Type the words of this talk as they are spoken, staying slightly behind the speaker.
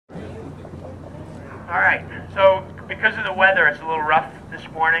All right, so because of the weather, it's a little rough this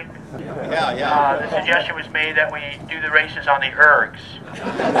morning. The suggestion was made that we do the races on the ergs. Is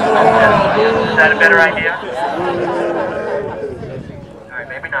that a better idea? All right,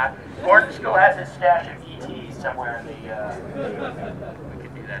 maybe not. Gordon still has his stash of ETs somewhere in the... we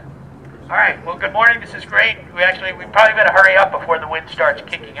could do that. All right, well, good morning. This is great. We probably better hurry up before the wind starts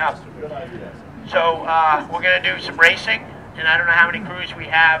kicking up. So we're going to do some racing, and I don't know how many crews we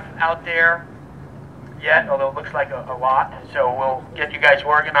have out there yet, although it looks like a lot. So we'll get you guys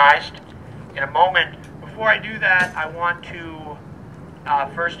organized in a moment. Before I do that, I want to,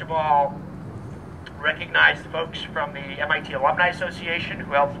 first of all, recognize the folks from the MIT Alumni Association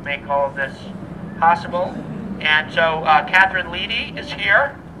who helped make all of this possible. And so Catherine Leedy is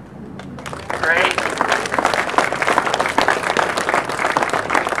here. Great.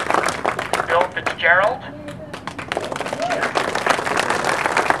 Bill Fitzgerald.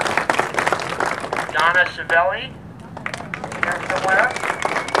 Donna Savelli, here somewhere,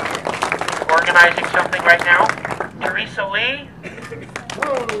 organizing something right now. Teresa Lee, with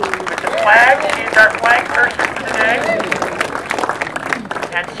the flag, she's our flag person for today.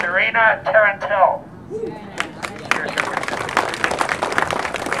 And Serena Tarantel.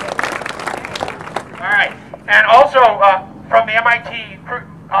 All right, and also from the MIT,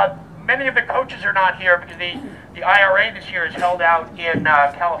 many of the coaches are not here because the IRA this year is held out in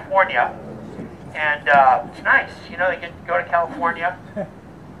California. And it's nice, you know, they get to go to California.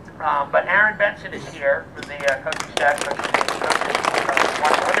 But Aaron Benson is here from the coaching staff. So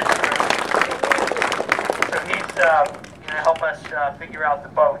he's going to help us figure out the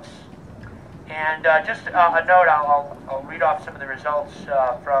boats. And just a note, I'll read off some of the results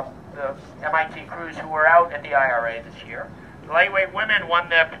from the MIT crews who were out at the IRA this year. The lightweight women won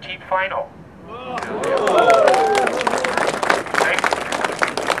the petite final.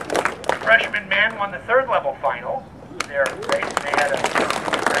 Freshman men won the third level final. They're great. They had a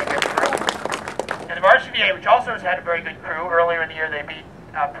very good crew. And the varsity A, which also has had a very good crew, earlier in the year they beat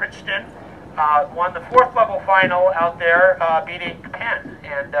Princeton, won the fourth level final out there, beating Penn.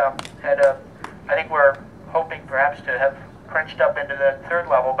 And I think we're hoping perhaps to have crunched up into the third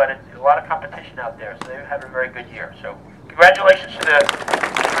level, but it's a lot of competition out there, so they've had a very good year. So congratulations to the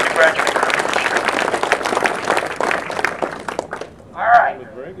undergraduate crew. All right.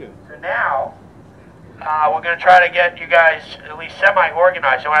 So now, we're going to try to get you guys at least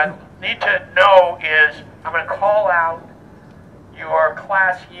semi-organized. So what I need to know is, I'm going to call out your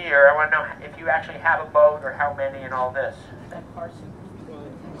class year. I want to know if you actually have a boat or how many and all this. Oh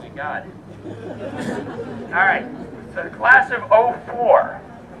my God. All right. So the class of 04.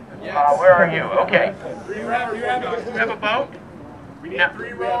 Where are you? Okay. You have a boat? We need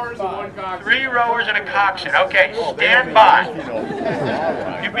 3 rowers and 1 coxswain. 3 rowers and a coxswain. Okay, stand by.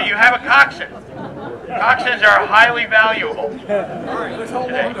 You have a coxswain. Coxswains are highly valuable.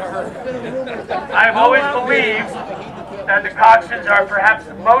 Today. I've always believed that the coxswains are perhaps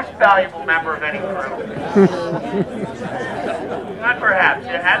the most valuable member of any crew. Not perhaps,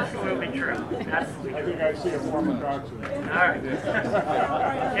 yeah, absolutely true. Absolutely. I think I see a former coxswain. All right.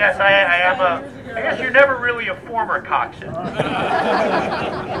 Yes, I am a... I guess you're never really a former coxswain.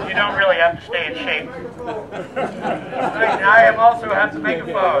 You don't really have to stay in shape. Right, now I also have to make a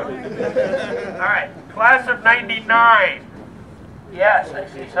boat. All right, class of 99. Yes, I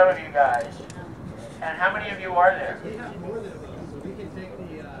see some of you guys. And how many of you are there?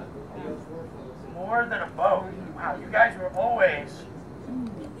 More than a boat. Wow, you guys were always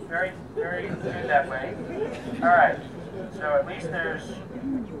very, very good that way. All right, so at least there's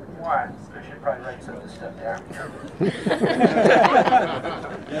one. I should probably write some of this stuff down.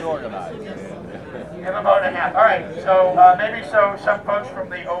 Get organized. You have a boat and a half. All right, so maybe some folks from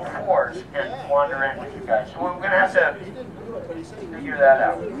the 04s can wander in with you guys. So we're going to have to figure that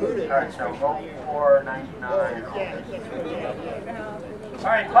out. All right, so 04, 99. All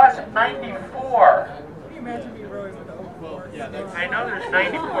right, class of 94. Can you imagine me rowing with the 04? I know there's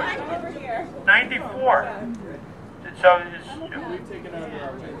 94. 94. So,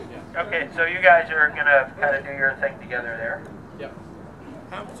 okay, so you guys are going to kind of do your thing together there. Yep.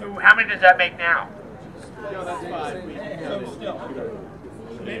 So how many does that make now? No, that's 5.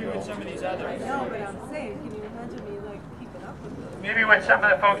 Maybe with some of these others. I know, but I'm saying, can you imagine me like keeping up with them? Maybe with some of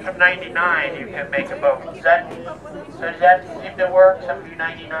the folks from 99 you can make a boat. Does that seem to work, some of you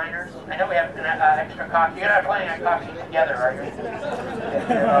 99ers? I know we have an extra cox. You're not playing on coxswain together, are you?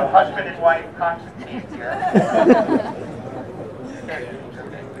 Husband and wife coxswain team here.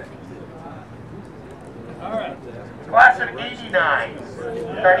 All right. Class of 89.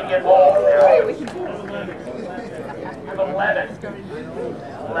 Starting to get old now. You have 11.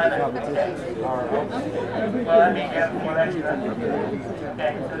 11. Okay. Well, that means you have 4 extra.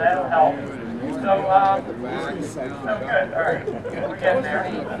 Okay, so that'll help. So good. All right. We're getting there.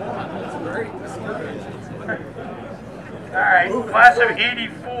 All right, class of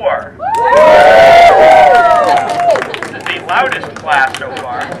 84. This is the loudest class so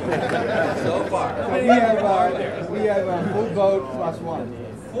far. We have a full boat plus 1.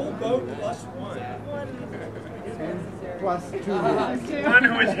 Full boat plus 1. And plus 2. One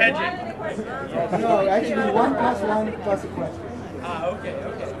who is hedging. No, actually 1 plus 1 plus a question. Okay.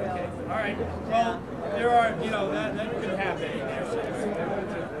 All right. Well, there are, that could happen in there.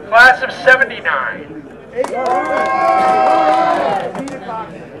 Class of 79. You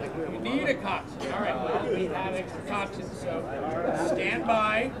need a coxswain. All right. Well, we have extra coxswains, so stand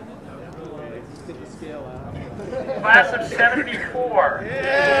by. Class of 74.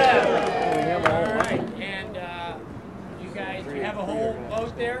 Yeah. All right. And you guys, you have a whole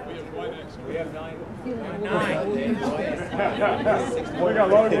boat there? We have 1 extra. We have 9. We got a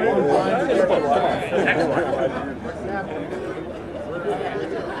lot of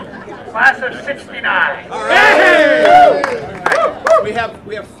Class of 69. All right. We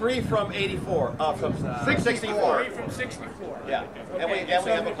have 3 from 84. From 64. 3 from 64. Yeah. Okay. And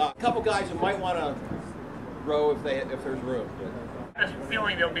we have a couple guys who might want to row if there's room. I have a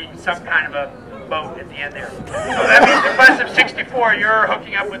feeling there'll be some kind of a boat at the end there. So that means the class of 64, you're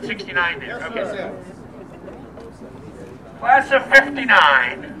hooking up with 69 there. Okay. Class of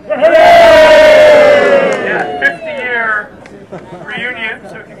 59. Yeah, 50-year reunion,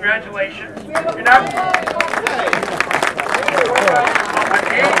 so congratulations. You're not...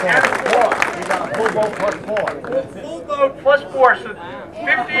 full boat plus 4. Full boat plus 4, so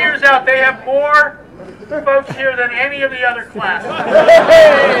 50 years out, they have more folks here than any of the other classes.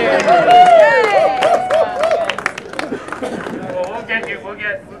 Well, we'll get you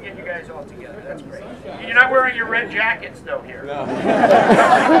guys all together. That's great. You're not wearing your red jackets though here. No.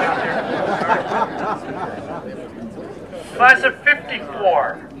 Class of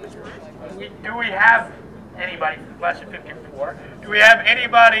 54. Do we have anybody from the class of 54? Do we have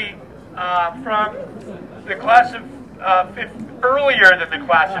anybody from the class of earlier than the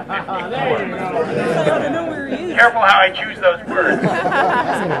class of 54? Careful how I choose those words.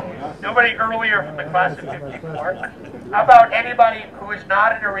 Nobody earlier from the class of 54. How about anybody who is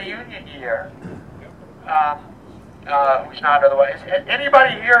not in a reunion year? Who's not otherwise?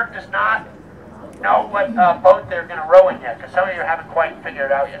 Anybody here does not know what boat they're going to row in yet? Because some of you haven't quite figured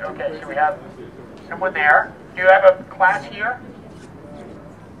it out yet. Okay, so we have someone there. Do you have a class here?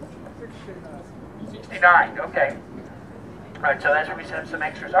 69. Okay. All right, so that's where we set up some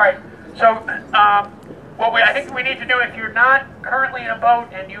extras. All right. So what I think we need to do, if you're not currently in a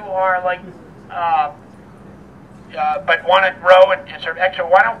boat and you are like, but want to row and sort of extra,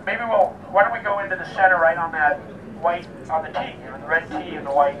 why don't we go into the center right on that white, on the T, the red T and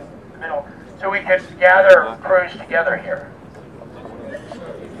the white in the middle, so we can gather crews together here.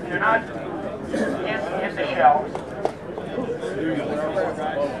 You're not in the shells.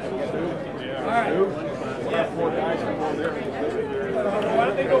 All right. Yeah. Why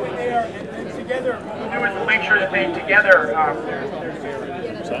don't they go in there and together? What we'll do is we'll make sure that they together.